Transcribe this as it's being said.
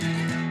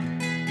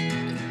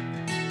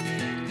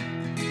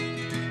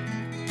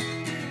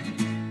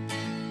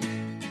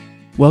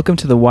Welcome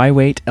to the Why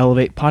Weight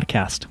Elevate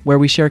podcast, where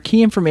we share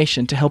key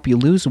information to help you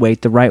lose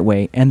weight the right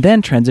way and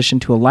then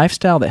transition to a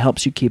lifestyle that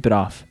helps you keep it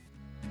off.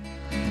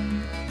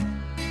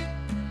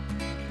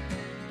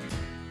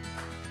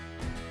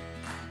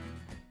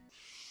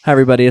 Hi,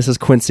 everybody. This is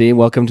Quincy.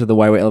 Welcome to the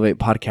Why Weight Elevate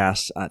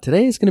podcast.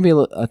 Today is going to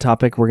be a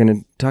topic we're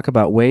going to talk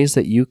about ways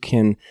that you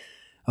can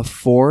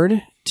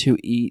afford to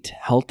eat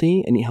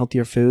healthy and eat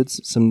healthier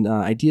foods. Some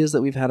ideas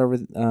that we've had over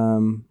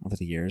the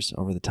years,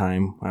 over the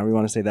time, however you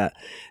want to say that,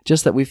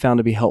 just that we found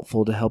to be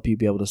helpful to help you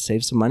be able to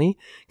save some money.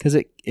 Because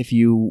if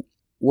you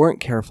weren't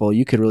careful,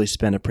 you could really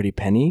spend a pretty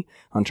penny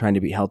on trying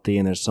to be healthy.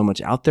 And there's so much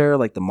out there,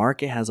 like the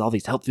market has all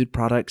these health food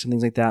products and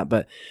things like that.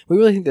 But we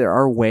really think there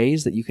are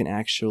ways that you can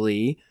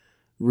actually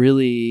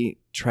really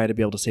try to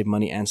be able to save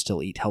money and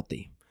still eat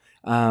healthy.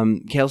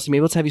 Kelsey,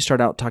 maybe let's have you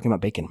start out talking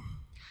about bacon.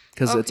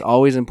 Because it's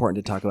always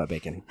important to talk about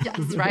bacon. Yes,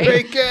 right?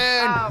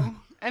 Bacon!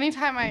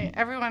 Anytime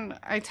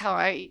I tell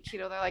I eat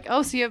keto, they're like,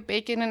 oh, so you have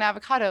bacon and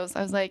avocados.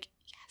 I was like,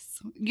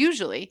 yes,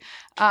 usually.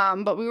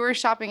 But we were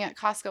shopping at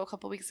Costco a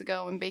couple weeks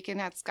ago and bacon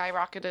had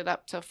skyrocketed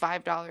up to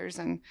 $5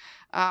 and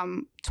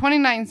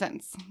 29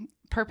 cents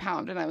per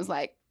pound. And I was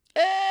like,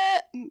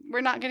 we're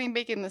not getting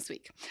bacon this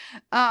week.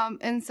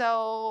 And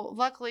so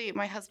luckily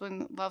my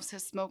husband loves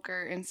his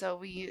smoker. And so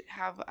we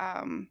have...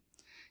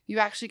 you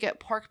actually get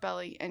pork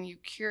belly and you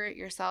cure it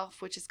yourself,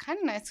 which is kind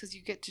of nice because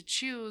you get to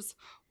choose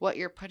what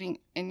you're putting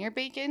in your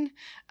bacon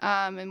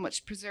and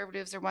which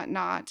preservatives or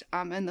whatnot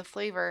and the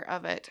flavor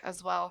of it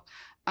as well.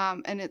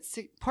 And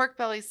pork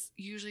belly's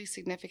usually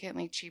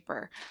significantly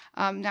cheaper.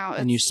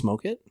 And you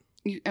smoke it?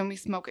 And we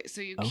smoke it.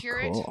 So you cure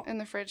it in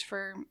the fridge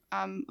for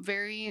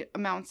very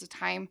amounts of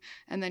time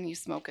and then you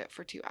smoke it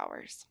for 2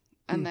 hours.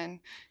 And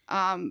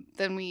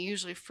then we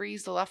usually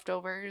freeze the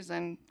leftovers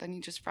and then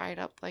you just fry it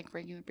up like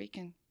regular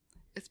bacon.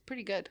 It's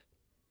pretty good.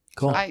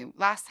 Cool.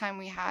 Last time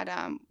we had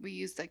we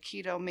used the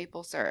keto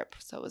maple syrup,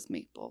 so it was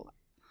maple.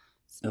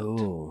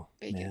 Man.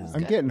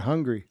 I'm getting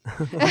hungry.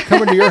 I'm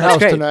coming to your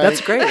house tonight.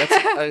 That's great. That's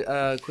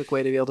a quick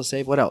way to be able to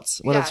save. What else?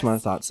 What else? Some other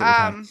thoughts that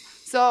we have?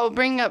 So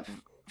bring up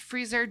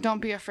freezer.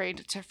 Don't be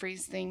afraid to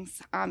freeze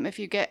things. If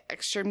you get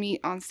extra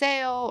meat on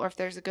sale, or if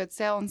there's a good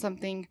sale on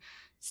something,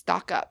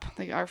 stock up.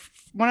 Like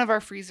one of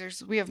our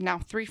freezers, we have now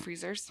 3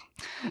 freezers.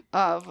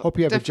 Hope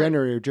you have a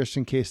generator just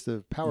in case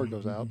the power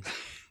goes out.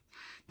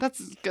 That's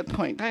a good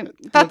point.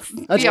 That's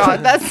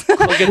beyond.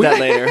 We'll get that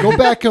later. Go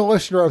back and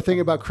listen to our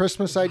thing about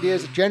Christmas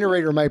ideas. A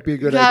generator might be a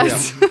good idea.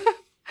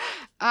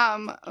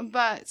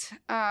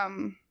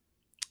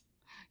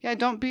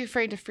 Don't be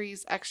afraid to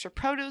freeze extra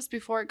produce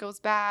before it goes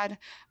bad.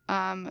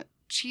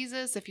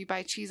 Cheeses, if you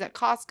buy cheese at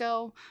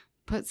Costco,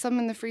 put some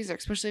in the freezer,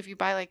 especially if you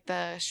buy like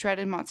the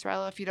shredded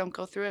mozzarella. If you don't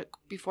go through it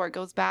before it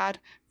goes bad,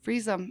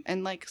 freeze them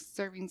and like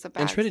servings of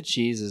bags. And shredded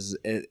cheese is,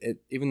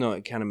 even though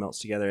it kind of melts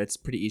together, it's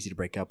pretty easy to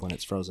break up when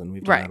it's frozen.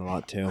 We've done that a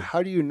lot too.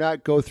 How do you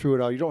not go through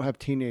it all? You don't have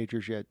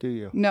teenagers yet, do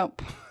you?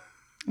 Nope.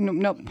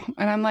 And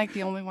I'm like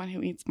the only one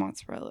who eats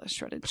mozzarella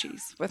shredded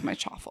cheese with my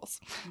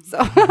chaffles. So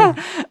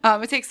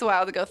it takes a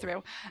while to go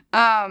through.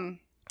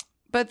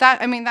 But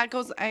that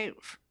goes...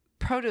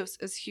 Produce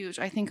is huge.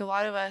 I think a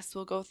lot of us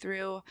will go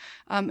through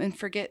and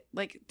forget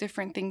like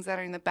different things that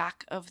are in the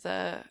back of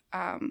the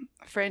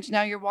fridge.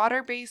 Now your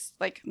water-based,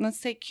 like let's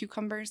say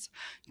cucumbers,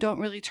 don't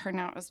really turn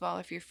out as well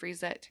if you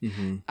freeze it.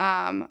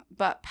 Mm-hmm.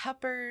 But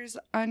peppers,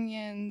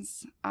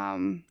 onions,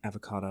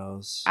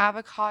 avocados.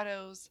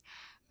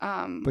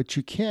 But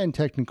you can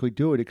technically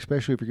do it,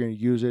 especially if you're going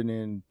to use it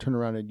and turn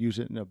around and use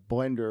it in a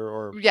blender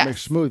or make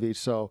smoothies.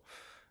 So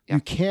you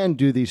can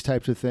do these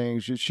types of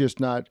things. It's just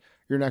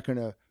you're not going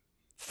to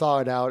thaw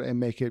it out and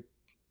make it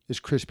as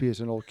crispy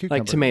as an old cucumber.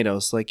 Like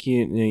tomatoes, like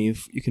you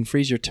can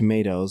freeze your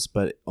tomatoes,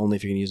 but only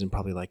if you're going to use them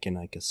probably like in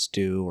like a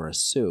stew or a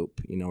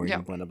soup, where you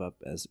can blend them up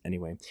as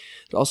anyway.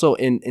 But also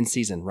in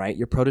season, right?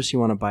 Your produce, you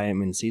want to buy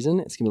them in season.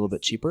 It's going to be a little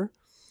bit cheaper.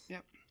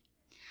 Yep.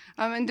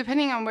 And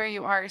depending on where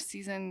you are,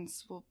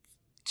 seasons will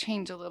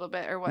change a little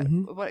bit or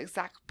what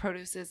exact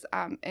produce is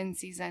in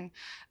season.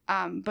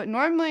 But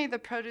normally the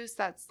produce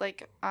that's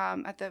like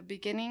at the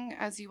beginning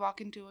as you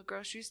walk into a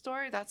grocery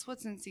store, that's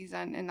what's in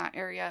season in that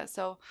area.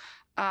 So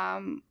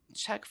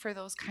check for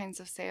those kinds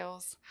of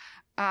sales.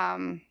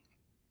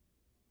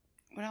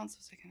 What else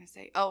was I going to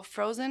say? Oh,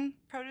 frozen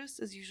produce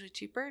is usually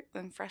cheaper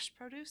than fresh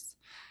produce.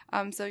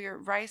 So your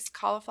rice,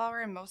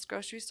 cauliflower in most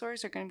grocery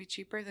stores are going to be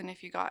cheaper than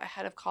if you got a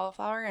head of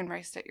cauliflower and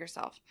riced it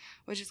yourself,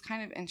 which is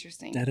kind of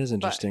interesting. That is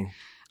interesting.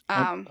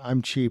 But,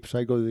 I'm cheap, so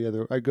I go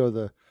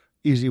the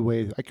easy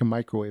way. I can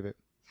microwave it.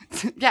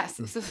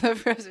 Yes, so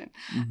frozen.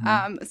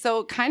 Mm-hmm.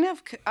 So kind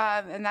of,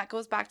 and that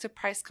goes back to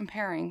price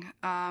comparing.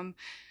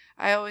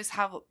 I always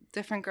have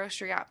different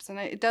grocery apps, and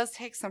it does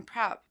take some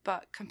prep,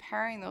 but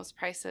comparing those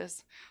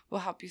prices will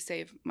help you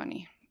save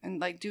money. And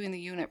like doing the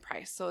unit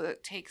price. So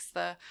it takes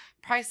the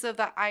price of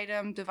that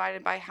item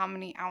divided by how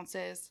many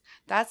ounces.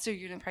 That's your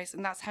unit price,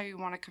 and that's how you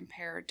want to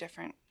compare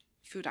different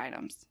food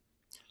items.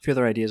 A few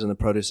other ideas on the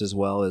produce as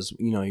well is,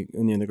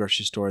 in the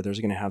grocery store, there's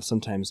going to have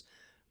sometimes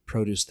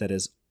produce that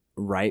is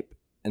ripe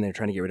and they're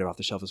trying to get rid of off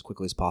the shelf as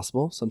quickly as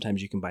possible.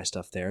 Sometimes you can buy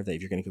stuff there that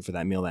if you're going to cook for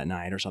that meal that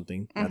night or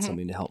something, that's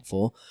something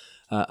helpful.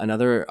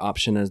 Another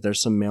option is there's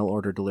some mail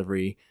order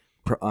delivery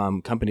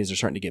companies are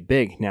starting to get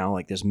big now.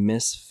 Like there's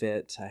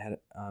Misfit. I had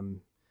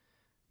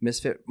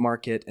Misfit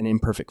Market and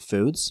Imperfect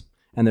Foods,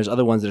 and there's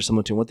other ones that are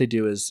similar to. And what they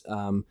do is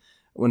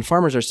when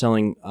farmers are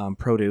selling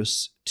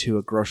produce to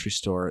a grocery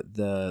store,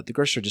 the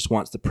grocery store just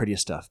wants the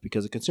prettiest stuff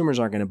because the consumers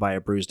aren't going to buy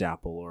a bruised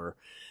apple or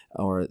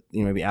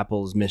maybe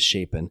apple is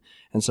misshapen.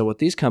 And so what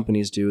these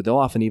companies do, they'll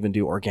often even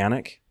do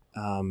organic,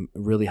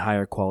 really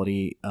higher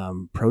quality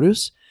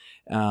produce,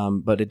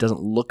 but it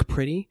doesn't look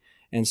pretty.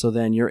 And so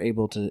then you're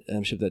able to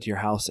ship that to your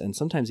house. And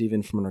sometimes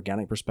even from an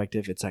organic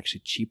perspective, it's actually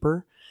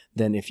cheaper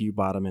than if you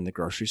bought them in the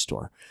grocery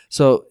store.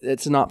 So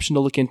it's an option to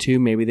look into.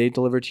 Maybe they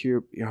deliver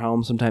to your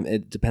home. Sometimes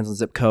it depends on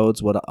zip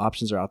codes, what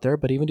options are out there.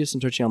 But even do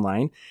some searching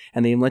online,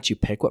 and they even let you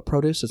pick what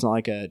produce. It's not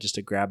like just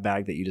a grab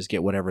bag that you just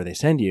get whatever they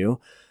send you.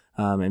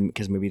 And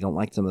because maybe you don't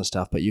like some of the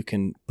stuff, but you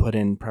can put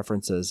in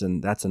preferences,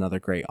 and that's another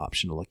great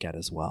option to look at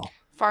as well.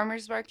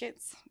 Farmers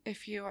markets,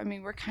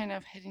 we're kind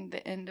of hitting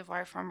the end of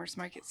our farmers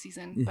market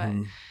season,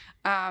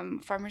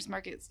 but farmers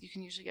markets, you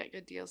can usually get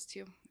good deals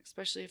too,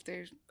 especially if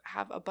they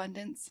have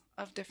abundance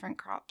of different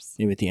crops.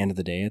 Maybe at the end of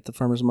the day at the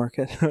farmers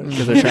market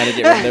because they're trying to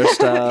get rid of their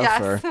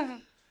stuff.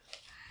 Yes.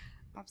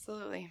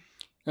 Absolutely.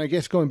 And I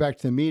guess going back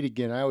to the meat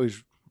again, I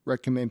always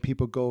recommend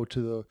people go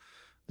to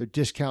the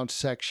discount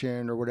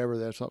section or whatever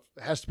it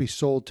has to be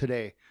sold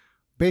today.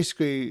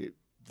 Basically,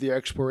 the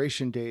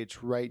expiration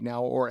date's right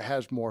now, or it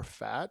has more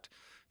fat.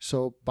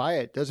 So buy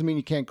it. Doesn't mean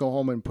you can't go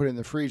home and put it in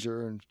the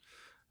freezer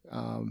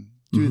and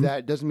do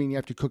that. Doesn't mean you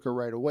have to cook it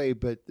right away,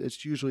 but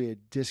it's usually a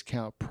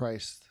discount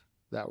price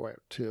that way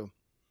too.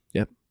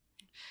 Yep.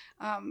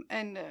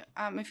 And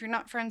if you're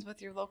not friends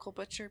with your local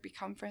butcher,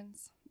 become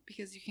friends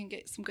because you can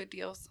get some good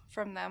deals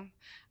from them.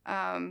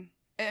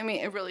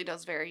 It really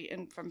does vary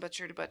from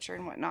butcher to butcher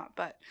and whatnot,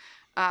 but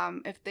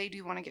if they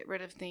do want to get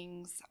rid of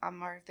things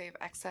or if they have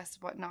excess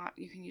whatnot,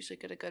 you can usually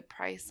get a good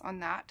price on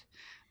that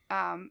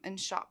and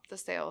shop the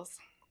sales.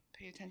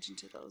 Pay attention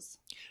to those.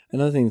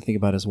 Another thing to think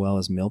about as well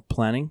is meal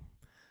planning.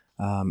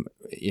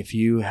 If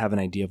you have an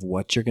idea of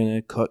what you're going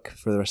to cook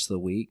for the rest of the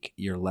week,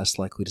 you're less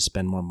likely to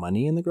spend more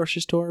money in the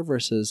grocery store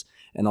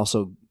and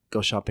also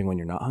go shopping when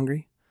you're not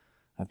hungry.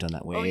 I've done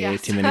that way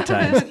too many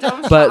times.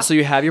 But so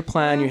you have your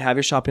plan, you have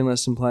your shopping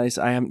list in place.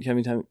 I can't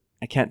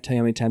tell you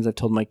how many times I've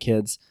told my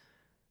kids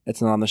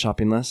it's not on the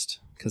shopping list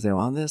because they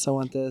want this, I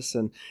want this.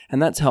 And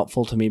that's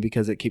helpful to me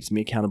because it keeps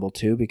me accountable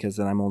too, because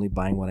then I'm only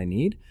buying what I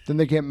need. Then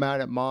they get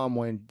mad at mom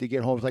when they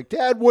get home. It's like,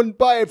 Dad wouldn't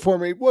buy it for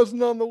me. It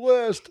wasn't on the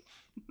list.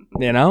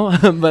 But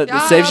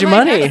it saves you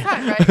money.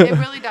 Right? It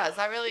really does.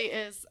 That really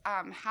is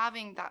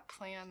having that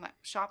plan, that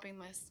shopping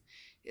list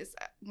is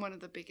one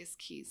of the biggest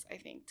keys, I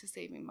think, to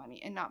saving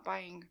money and not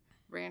buying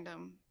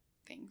random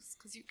things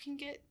because you can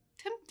get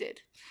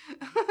tempted.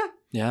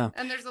 Yeah.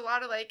 And there's a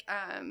lot of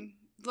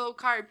low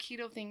carb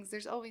keto things.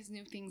 There's always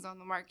new things on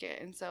the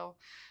market. And so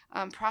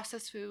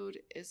processed food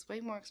is way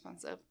more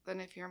expensive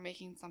than if you're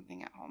making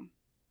something at home.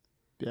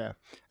 Yeah.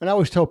 And I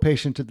always tell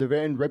patients at the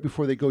end, right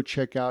before they go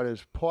check out,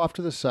 is pull off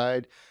to the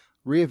side,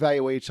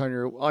 reevaluates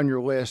on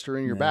your list or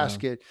in your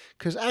basket,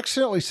 because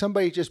accidentally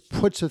somebody just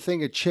puts a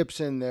thing of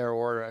chips in there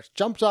or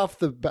jumps off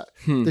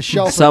the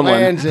shelf and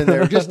lands in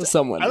there. Just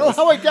someone. I don't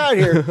know how I got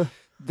here.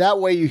 That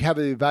way you have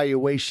an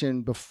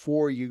evaluation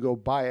before you go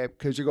buy it,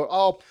 because you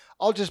go,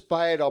 I'll just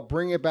buy it. I'll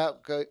bring it back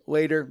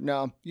later.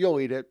 No, you'll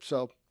eat it.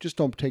 So just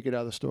don't take it out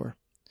of the store.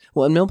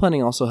 Well, and meal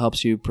planning also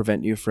helps you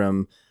prevent you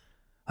from,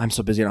 I'm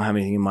so busy, I don't have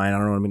anything in mind. I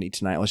don't know what I'm going to eat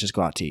tonight. Let's just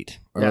go out to eat.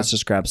 Or let's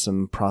just grab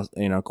some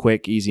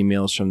quick, easy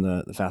meals from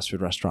the fast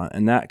food restaurant.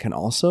 And that can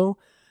also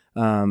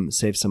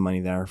save some money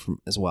there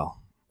as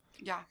well.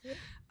 Yeah.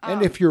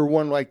 And if you're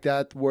one like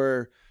that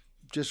where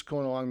just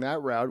going along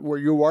that route where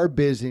you are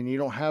busy and you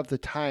don't have the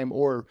time,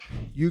 or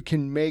you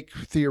can make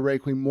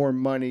theoretically more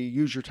money,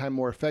 use your time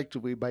more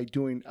effectively by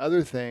doing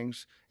other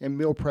things, and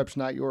meal prep's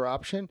not your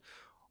option,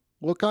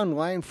 look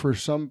online for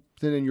something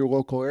in your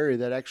local area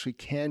that actually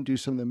can do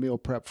some of the meal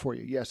prep for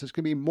you. Yes, it's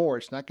going to be more.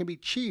 It's not going to be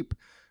cheap,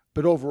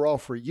 but overall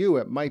for you,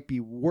 it might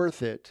be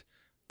worth it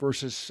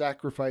versus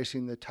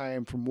sacrificing the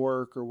time from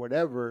work or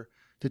whatever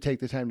to take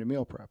the time to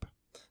meal prep.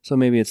 So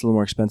maybe it's a little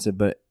more expensive,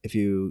 but if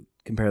you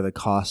compare the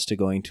cost to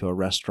going to a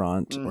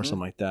restaurant or something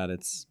like that,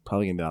 it's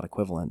probably going to be about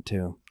equivalent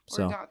too.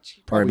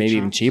 Or maybe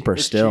even cheaper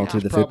still to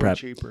the food prep.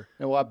 Cheaper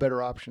and a lot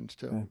better options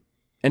too. Okay.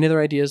 Any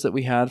other ideas that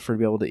we had for to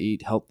be able to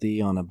eat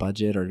healthy on a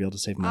budget or to be able to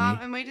save money?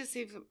 A way to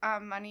save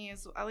money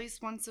is at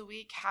least once a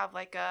week have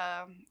like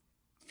a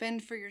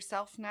fend for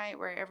yourself night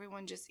where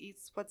everyone just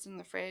eats what's in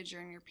the fridge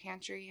or in your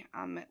pantry.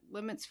 It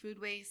limits food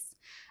waste,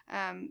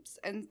 and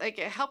it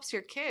helps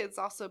your kids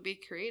also be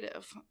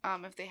creative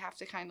if they have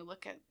to kind of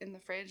look at in the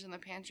fridge and the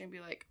pantry and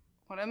be like,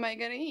 what am I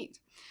gonna eat?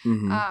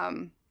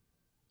 Mm-hmm.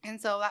 And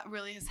so that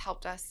really has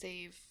helped us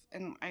save,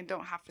 and I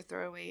don't have to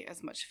throw away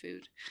as much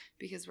food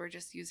because we're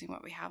just using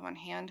what we have on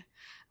hand.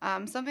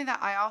 Something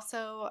that I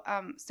also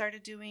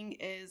started doing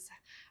is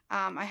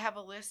I have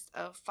a list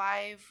of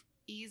 5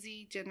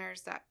 easy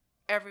dinners that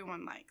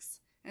everyone likes.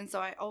 And so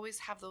I always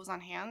have those on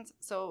hand.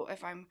 So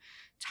if I'm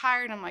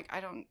tired, I'm like, I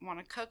don't want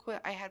to cook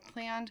what I had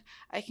planned,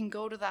 I can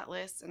go to that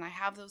list and I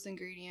have those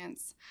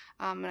ingredients,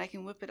 and I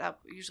can whip it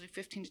up usually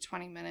 15 to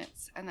 20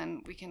 minutes, and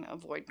then we can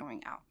avoid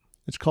going out.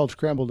 It's called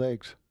scrambled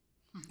eggs.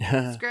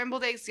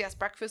 Scrambled eggs, yes.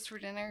 Breakfast for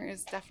dinner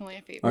is definitely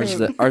a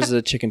favorite. Ours is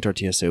a chicken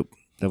tortilla soup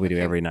that we do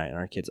every night, and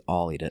our kids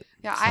all eat it.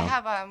 Yeah, so. I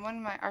have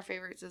one of our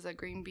favorites is a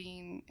green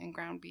bean and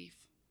ground beef.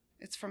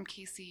 It's from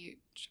Casey.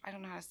 I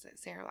don't know how to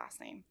say her last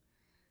name.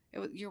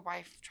 Your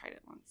wife tried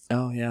it once.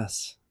 Oh,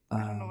 yes.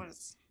 I don't know what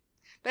it's.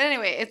 But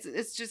anyway,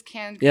 it's just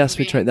canned. Yes,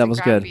 we tried. That was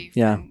good.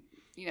 Yeah.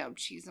 And,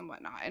 cheese and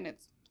whatnot, and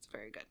it's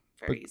very good,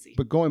 very easy.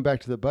 But going back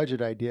to the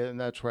budget idea,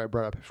 and that's why I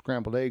brought up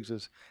scrambled eggs,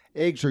 is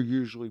eggs are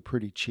usually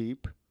pretty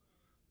cheap.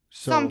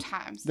 So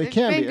sometimes they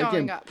can be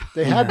going up.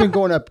 They have been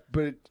going up,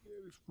 but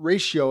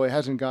ratio it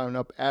hasn't gone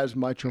up as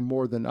much or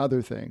more than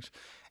other things.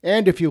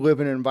 And if you live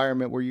in an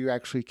environment where you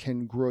actually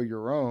can grow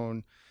your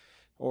own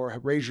or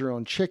raise your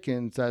own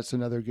chickens, that's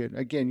another good.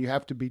 Again, you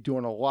have to be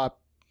doing a lot.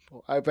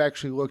 I've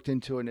actually looked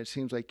into it, and it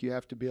seems like you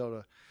have to be able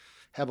to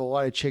have a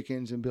lot of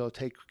chickens and be able to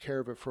take care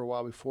of it for a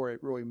while before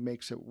it really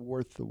makes it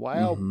worth the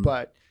while. Mm-hmm.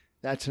 But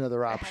that's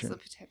another option. It has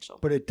the potential.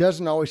 But it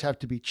doesn't always have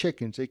to be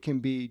chickens. It can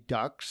be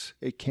ducks.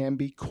 It can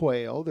be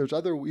quail.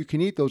 You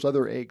can eat those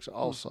other eggs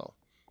also.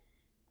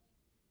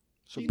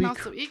 So you can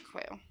also eat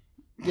quail.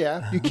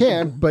 Yeah, you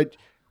can, but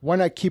why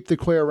not keep the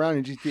quail around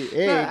and just eat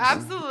eggs? No,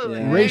 absolutely.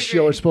 Yeah.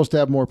 Ratio is supposed to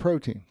have more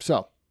protein.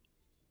 So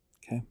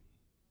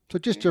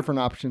just Yeah. different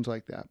options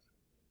like that.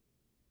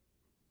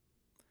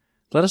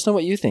 Let us know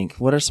what you think.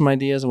 What are some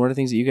ideas and what are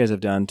things that you guys have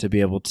done to be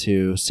able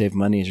to save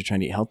money as you're trying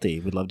to eat healthy?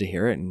 We'd love to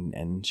hear it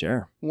and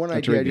share. One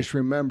idea I just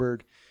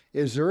remembered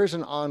is there is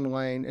an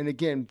online, and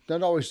again,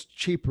 not always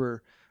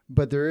cheaper,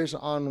 but there is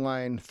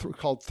online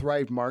called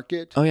Thrive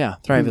Market. Oh, yeah.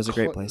 Thrive is a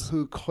great place.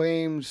 Who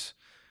claims,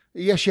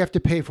 yes, you have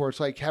to pay for it. It's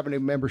like having a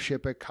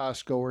membership at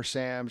Costco or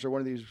Sam's or one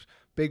of these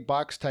big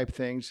box type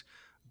things.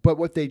 But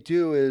what they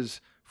do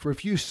is,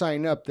 if you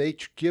sign up, they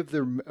give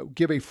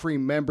a free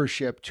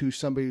membership to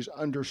somebody who's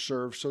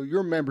underserved. So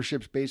your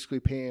membership's basically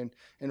paying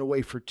in a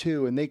way for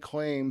two, and they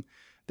claim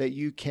that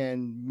you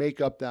can make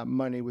up that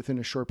money within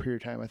a short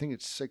period of time. I think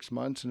it's 6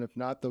 months, and if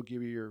not, they'll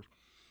give you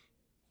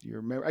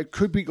your. I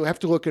could be. I have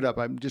to look it up.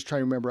 I'm just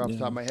trying to remember off the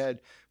top of my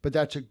head, but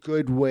that's a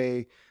good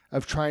way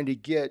of trying to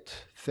get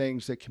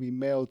things that can be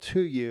mailed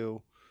to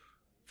you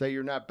that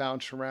you're not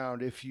bounced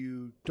around. If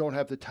you don't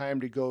have the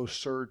time to go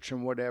search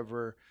and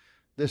whatever,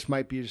 this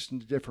might be just a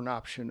different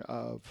option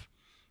of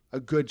a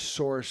good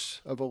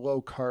source of a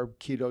low-carb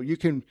keto. You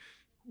can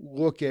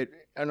look at,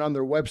 and on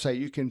their website,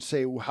 you can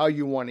say how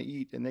you want to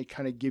eat, and they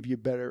kind of give you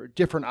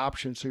different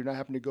options, so you're not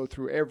having to go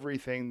through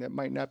everything that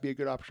might not be a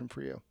good option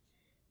for you.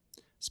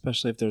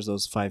 Especially if there's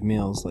those 5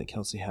 meals like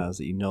Kelsey has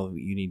that you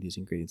need these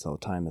ingredients all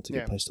the time. That's a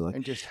good place to look.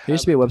 There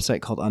used to be a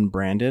website called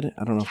Unbranded.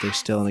 I don't know if they're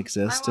still in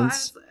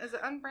existence. Is it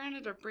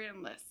unbranded or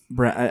brandless?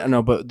 I don't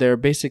know, but they're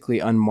basically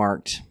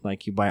unmarked.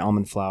 Like you buy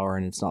almond flour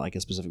and it's not like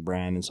a specific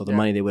brand. And so the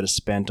money they would have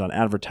spent on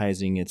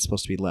advertising, it's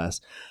supposed to be less.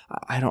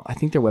 I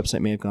think their website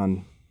may have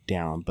gone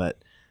down,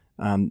 but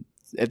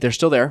if they're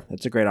still there,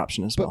 it's a great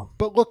option as well.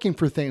 But looking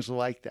for things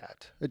like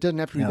that. It doesn't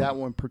have to be that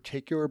one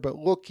particular, but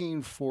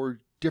looking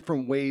for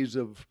different ways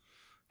of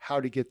how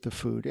to get the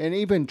food, and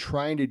even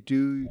trying to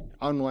do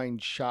online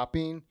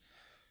shopping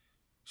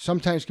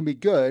sometimes can be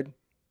good.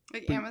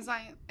 Like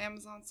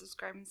Amazon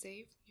Subscribe and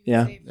Save.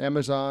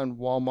 Amazon,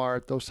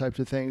 Walmart, those types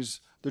of things.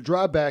 The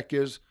drawback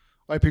is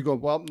like people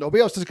go, well,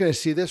 nobody else is going to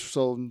see this,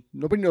 so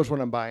nobody knows what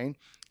I'm buying.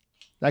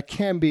 That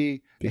can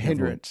be a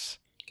hindrance.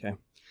 Okay.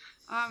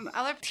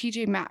 I love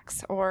TJ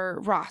Maxx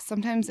or Ross,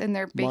 sometimes in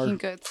their baking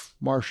goods.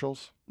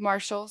 Marshalls.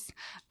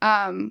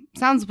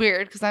 Sounds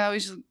weird because I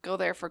always just go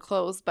there for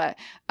clothes, but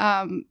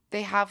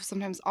they have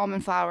sometimes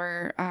almond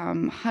flour,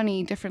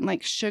 honey, different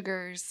like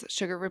sugar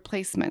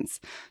replacements.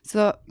 So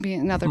that'll be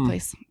another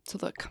place to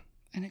look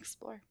and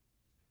explore.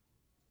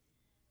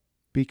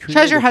 Be creative.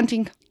 Treasure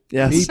hunting.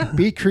 Yes.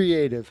 Be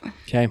creative.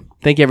 Okay.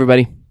 Thank you,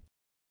 everybody.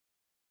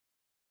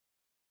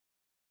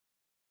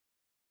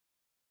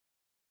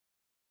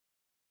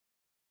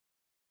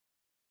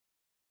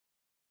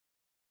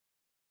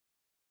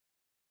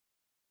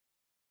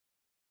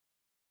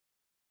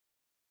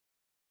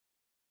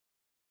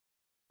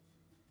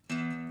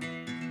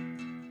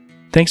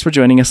 Thanks for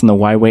joining us on the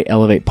Why Wait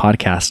Elevate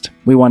podcast.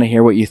 We want to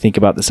hear what you think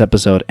about this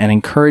episode and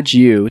encourage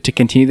you to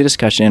continue the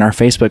discussion in our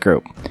Facebook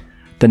group.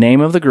 The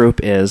name of the group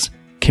is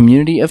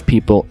Community of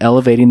People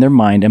Elevating Their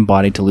Mind and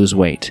Body to Lose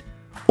Weight.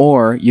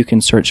 Or you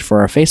can search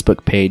for our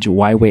Facebook page,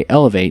 Why Wait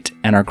Elevate,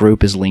 and our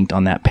group is linked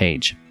on that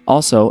page.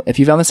 Also, if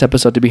you found this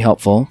episode to be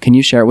helpful, can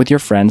you share it with your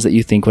friends that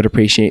you think would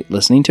appreciate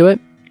listening to it?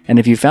 And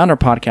if you found our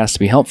podcast to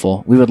be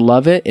helpful, we would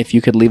love it if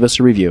you could leave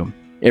us a review.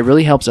 It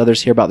really helps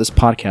others hear about this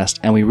podcast,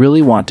 and we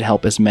really want to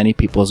help as many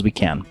people as we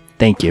can.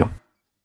 Thank you.